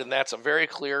Lord, and that's a very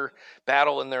clear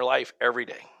battle in their life every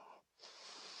day.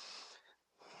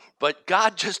 But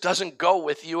God just doesn't go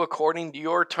with you according to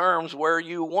your terms where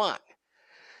you want.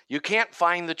 You can't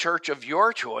find the church of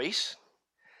your choice.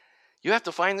 You have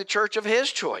to find the church of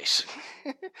his choice.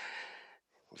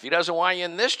 If he doesn't want you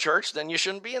in this church, then you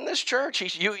shouldn't be in this church.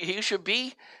 He should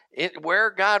be where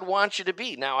God wants you to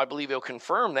be. Now, I believe he'll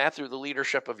confirm that through the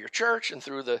leadership of your church and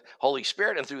through the Holy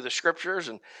Spirit and through the scriptures.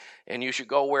 And you should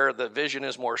go where the vision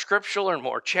is more scriptural and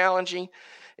more challenging.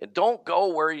 And don't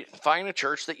go where you find a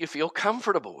church that you feel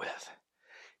comfortable with.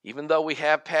 Even though we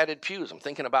have padded pews, I'm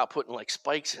thinking about putting like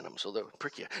spikes in them so they'll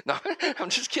prick you. No, I'm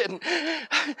just kidding.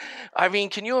 I mean,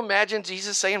 can you imagine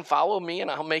Jesus saying, follow me and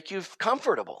I'll make you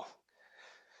comfortable?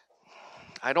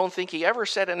 I don't think he ever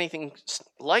said anything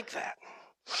like that.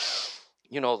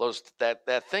 You know,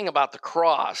 that thing about the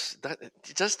cross,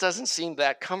 it just doesn't seem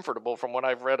that comfortable from what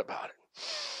I've read about it.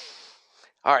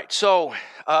 All right, so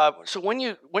when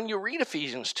you read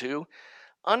Ephesians 2,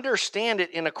 understand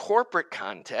it in a corporate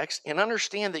context and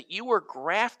understand that you were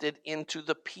grafted into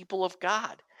the people of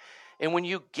God. And when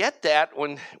you get that,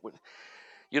 when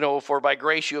for by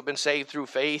grace you have been saved through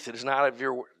faith, it is not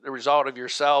the result of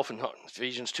yourself, and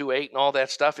Ephesians 2:8 and all that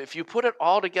stuff. If you put it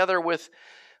all together with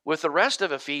the rest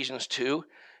of Ephesians 2,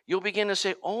 you'll begin to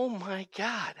say, oh my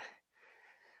God,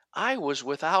 I was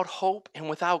without hope and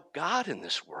without God in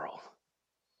this world.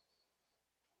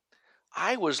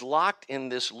 I was locked in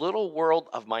this little world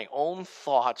of my own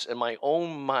thoughts and my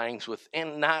own minds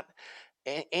and not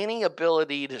any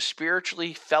ability to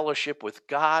spiritually fellowship with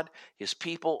God, his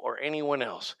people, or anyone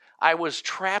else. I was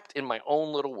trapped in my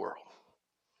own little world.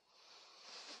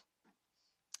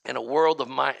 In a world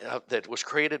that was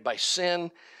created by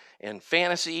sin and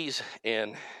fantasies,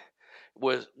 and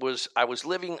I was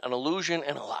living an illusion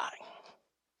and a lie.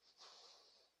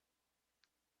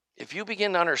 If you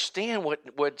begin to understand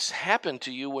what's happened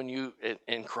to you when you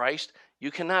in Christ, you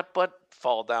cannot but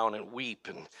fall down and weep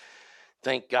and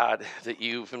thank God that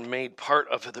you've been made part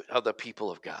of the people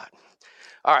of God.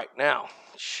 All right, now,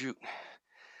 shoot.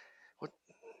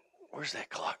 Where's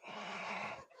that clock?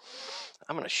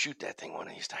 I'm going to shoot that thing one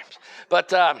of these times. But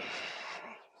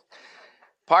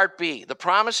part B, the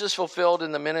promises fulfilled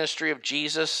in the ministry of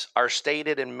Jesus are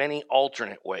stated in many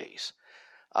alternate ways.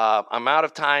 I'm out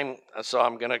of time, so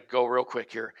I'm going to go real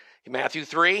quick here. Matthew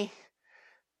 3,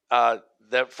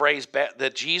 the phrase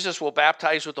that Jesus will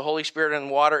baptize with the Holy Spirit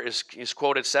and water is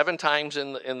quoted 7 times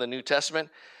in the New Testament,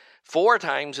 4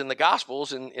 times in the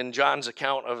Gospels, in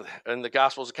the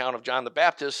Gospels account of John the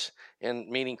Baptist, and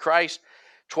meaning Christ,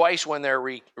 twice when they're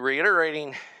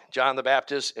reiterating John the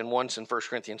Baptist, and once in 1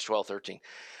 Corinthians 12:13.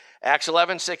 Acts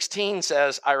 11:16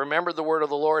 says, I remember the word of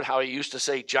the Lord, how he used to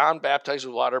say, John baptized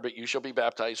with water, but you shall be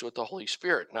baptized with the Holy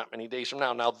Spirit not many days from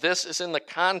now. Now, this is in the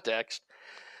context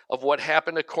of what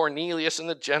happened to Cornelius and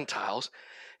the Gentiles,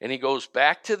 and he goes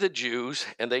back to the Jews,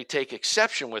 and they take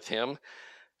exception with him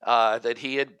that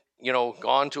he had,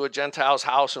 gone to a Gentile's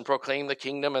house and proclaimed the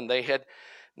kingdom, and they had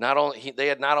not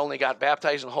only got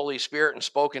baptized in the Holy Spirit and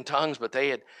spoke in tongues, but they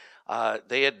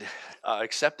had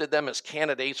accepted them as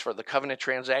candidates for the covenant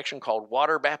transaction called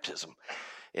water baptism.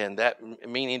 And that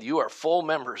meaning you are full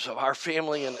members of our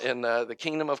family in the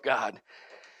kingdom of God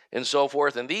and so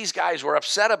forth. And these guys were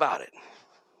upset about it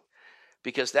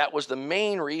because that was the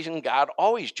main reason God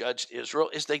always judged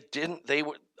Israel is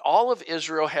all of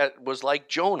Israel was like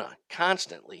Jonah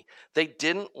constantly. They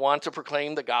didn't want to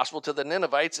proclaim the gospel to the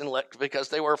Ninevites because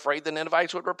they were afraid the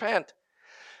Ninevites would repent.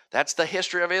 That's the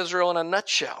history of Israel in a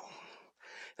nutshell.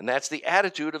 And that's the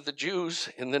attitude of the Jews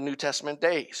in the New Testament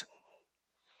days.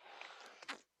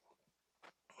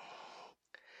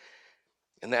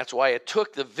 And that's why it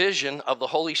took the vision of the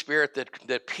Holy Spirit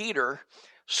that Peter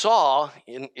saw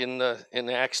in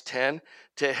Acts 10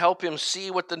 to help him see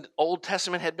what the Old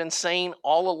Testament had been saying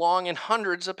all along in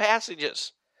hundreds of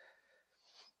passages.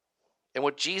 And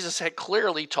what Jesus had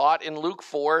clearly taught in Luke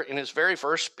 4 in his very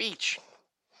first speech.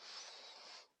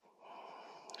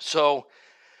 So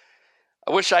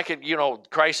I wish I could,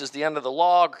 Christ is the end of the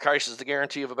law. Christ is the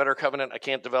guarantee of a better covenant. I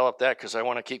can't develop that because I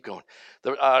want to keep going.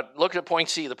 Look at point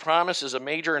C. The promise is a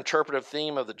major interpretive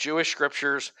theme of the Jewish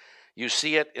scriptures. You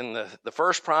see it in the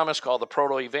first promise called the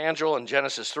proto-evangel in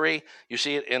Genesis 3. You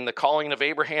see it in the calling of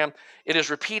Abraham. It is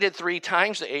repeated 3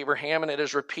 times to Abraham, and it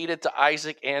is repeated to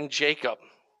Isaac and Jacob.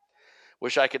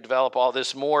 Wish I could develop all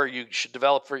this more. You should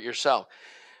develop for yourself.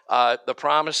 The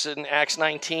promise in Acts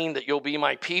 19 that you'll be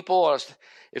my people.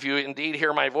 If you indeed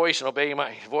hear my voice and obey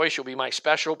my voice, you'll be my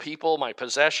special people, my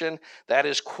possession. That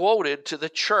is quoted to the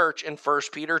church in 1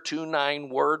 Peter 2:9,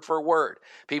 word for word.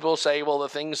 People say, well, the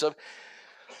things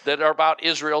that are about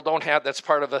Israel don't have, that's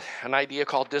part of an idea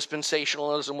called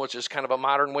dispensationalism, which is kind of a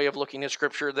modern way of looking at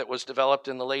Scripture that was developed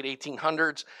in the late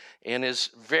 1800s and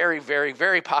is very, very,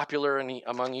 very popular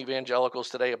among evangelicals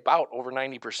today. About over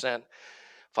 90%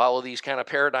 follow these kind of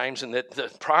paradigms, and that the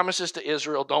promises to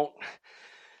Israel don't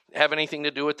have anything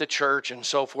to do with the church and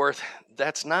so forth.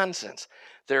 That's nonsense.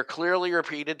 They're clearly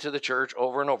repeated to the church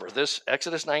over and over. This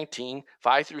Exodus 19,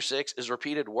 5 through 6 is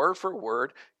repeated word for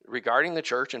word regarding the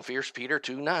church in 1 Peter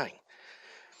 2:9.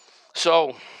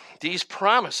 So these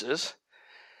promises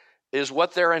is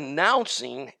what they're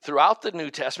announcing throughout the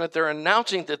New Testament. They're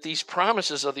announcing that these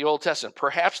promises of the Old Testament,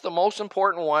 perhaps the most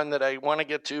important one that I want to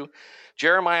get to,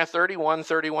 Jeremiah 31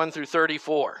 through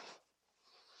 34.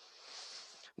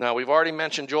 Now, we've already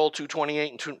mentioned Joel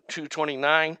 2:28 and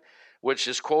 2:29, which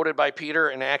is quoted by Peter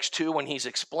in Acts 2 when he's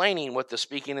explaining what the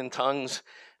speaking in tongues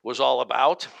was all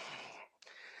about.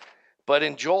 But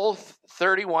in Joel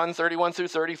 31 through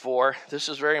 34, this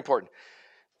is very important.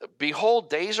 Behold,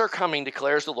 days are coming,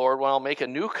 declares the Lord, when I'll make a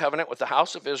new covenant with the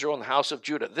house of Israel and the house of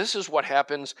Judah. This is what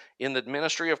happens in the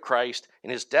ministry of Christ,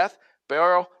 in his death,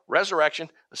 burial,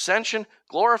 resurrection, ascension,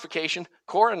 glorification,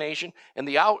 coronation, and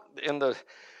the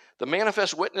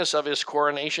manifest witness of his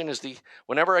coronation is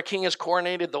whenever a king is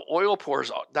coronated, the oil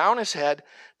pours down his head,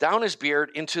 down his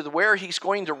beard, into where he's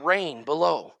going to reign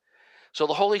below. So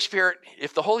the Holy Spirit,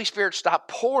 if the Holy Spirit stopped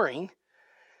pouring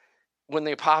when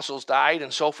the apostles died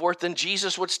and so forth, then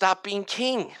Jesus would stop being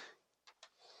king.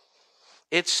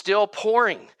 It's still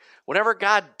pouring. Whenever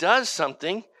God does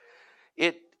something,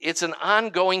 it's an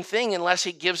ongoing thing unless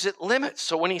he gives it limits.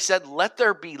 So when he said, let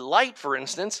there be light, for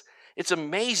instance, it's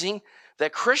amazing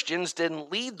that Christians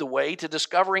didn't lead the way to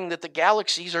discovering that the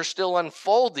galaxies are still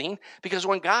unfolding, because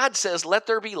when God says, let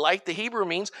there be light, the Hebrew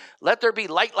means, let there be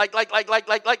light,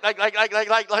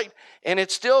 and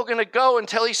it's still going to go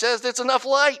until he says it's enough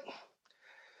light,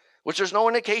 which there's no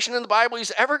indication in the Bible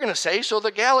he's ever going to say, so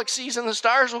the galaxies and the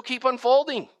stars will keep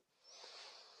unfolding.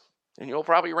 And you'll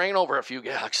probably reign over a few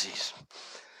galaxies.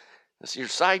 That's your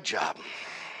side job.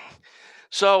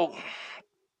 So,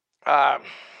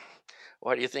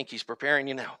 why do you think he's preparing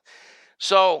you now?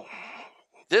 So,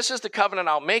 this is the covenant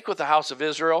I'll make with the house of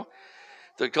Israel,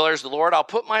 declares the Lord. I'll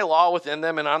put my law within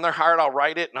them, and on their heart I'll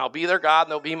write it, and I'll be their God,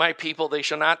 and they'll be my people. They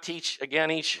shall not teach again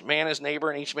each man his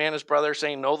neighbor and each man his brother,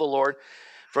 saying, know the Lord.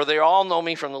 For they all know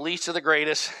me from the least to the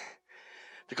greatest,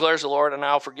 declares the Lord, and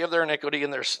I'll forgive their iniquity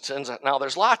and their sins. Now,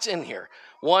 there's lots in here.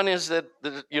 One is that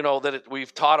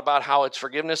we've taught about how it's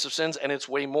forgiveness of sins, and it's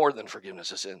way more than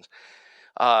forgiveness of sins.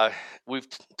 We've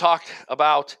talked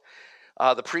about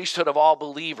the priesthood of all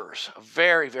believers, a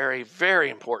very, very, very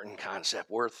important concept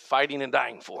worth fighting and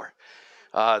dying for.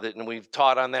 And we've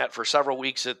taught on that for several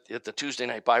weeks at the Tuesday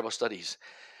night Bible studies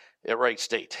at Wright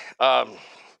State.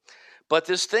 But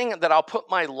this thing that I'll put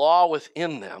my law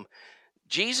within them,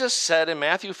 Jesus said in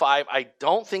Matthew 5, I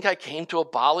don't think I came to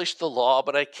abolish the law,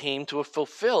 but I came to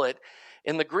fulfill it.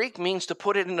 And the Greek means to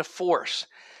put it into force,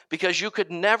 because you could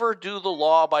never do the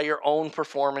law by your own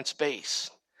performance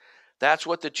base. That's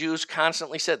what the Jews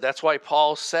constantly said. That's why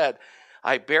Paul said,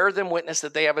 I bear them witness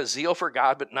that they have a zeal for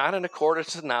God, but not in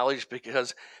accordance to knowledge,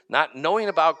 because not knowing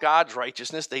about God's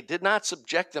righteousness, they did not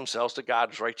subject themselves to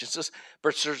God's righteousness,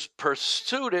 but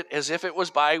pursued it as if it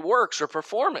was by works or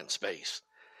performance base,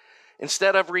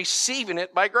 instead of receiving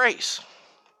it by grace.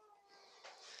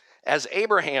 As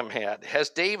Abraham had, as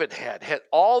David had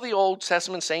all the Old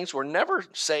Testament saints were never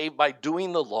saved by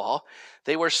doing the law.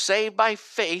 They were saved by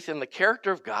faith in the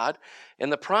character of God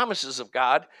and the promises of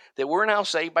God, that we're now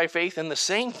saved by faith in the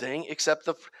same thing, except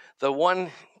the one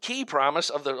key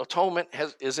promise of the atonement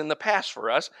is in the past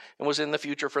for us and was in the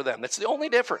future for them. That's the only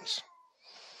difference.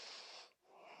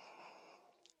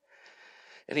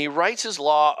 And he writes his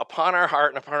law upon our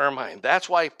heart and upon our mind. That's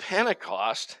why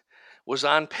Pentecost was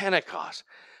on Pentecost.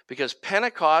 Because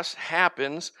Pentecost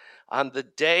happens on the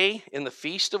day in the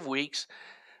Feast of Weeks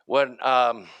when,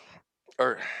 I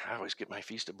always get my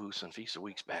Feast of Booths and Feast of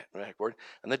Weeks backward.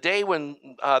 On the day when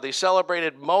they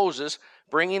celebrated Moses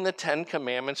bringing the 10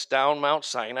 Commandments down Mount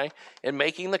Sinai and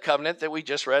making the covenant that we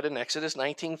just read in Exodus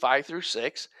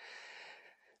 19:5-6.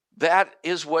 That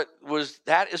is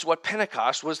what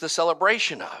Pentecost was the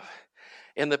celebration of.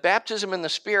 And the baptism in the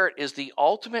Spirit is the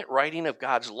ultimate writing of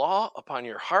God's law upon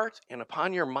your heart and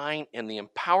upon your mind, and the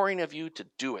empowering of you to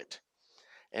do it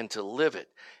and to live it.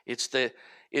 It's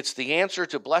the answer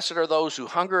to blessed are those who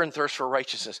hunger and thirst for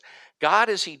righteousness. God,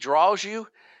 as he draws you,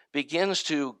 begins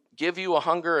to give you a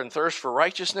hunger and thirst for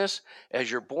righteousness. As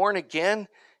you're born again,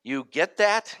 you get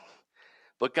that.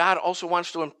 But God also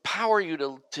wants to empower you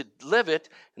to live it.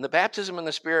 And the baptism in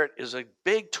the Spirit is a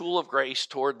big tool of grace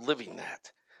toward living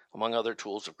that. Among other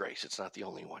tools of grace. It's not the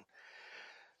only one.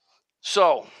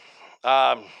 So,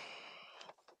 I'm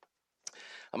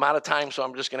out of time, so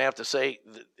I'm just going to have to say,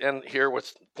 and here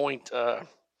with point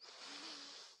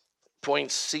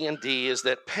C and D, is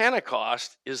that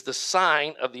Pentecost is the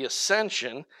sign of the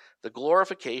ascension, the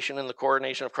glorification, and the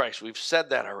coronation of Christ. We've said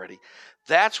that already.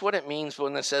 That's what it means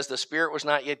when it says the Spirit was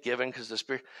not yet given, because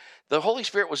the Holy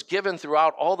Spirit was given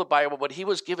throughout all the Bible, but he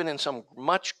was given in some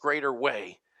much greater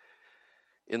way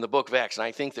in the book of Acts. And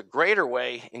I think the greater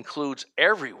way includes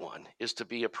everyone is to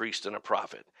be a priest and a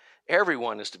prophet.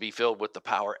 Everyone is to be filled with the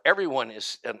power. Everyone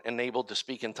is enabled to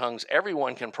speak in tongues.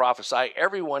 Everyone can prophesy.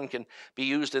 Everyone can be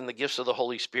used in the gifts of the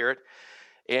Holy Spirit.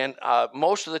 And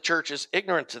most of the church is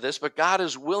ignorant to this, but God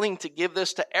is willing to give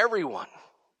this to everyone.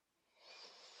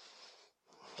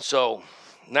 So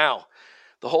now,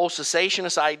 the whole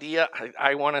cessationist idea,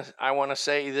 I want to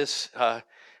say this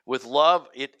with love.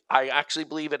 I actually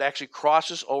believe it actually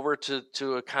crosses over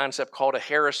to a concept called a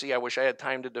heresy. I wish I had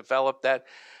time to develop that.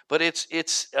 But it's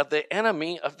the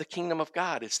enemy of the kingdom of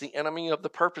God. It's the enemy of the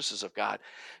purposes of God.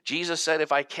 Jesus said,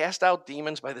 if I cast out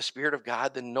demons by the Spirit of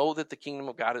God, then know that the kingdom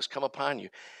of God has come upon you.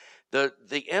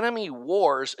 The enemy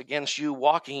wars against you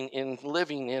walking in,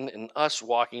 living in, and us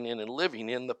walking in and living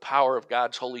in the power of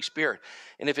God's Holy Spirit.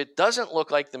 And if it doesn't look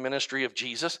like the ministry of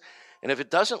Jesus, and if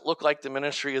it doesn't look like the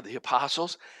ministry of the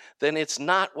apostles, then it's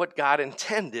not what God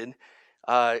intended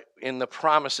in the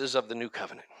promises of the new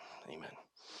covenant. Amen.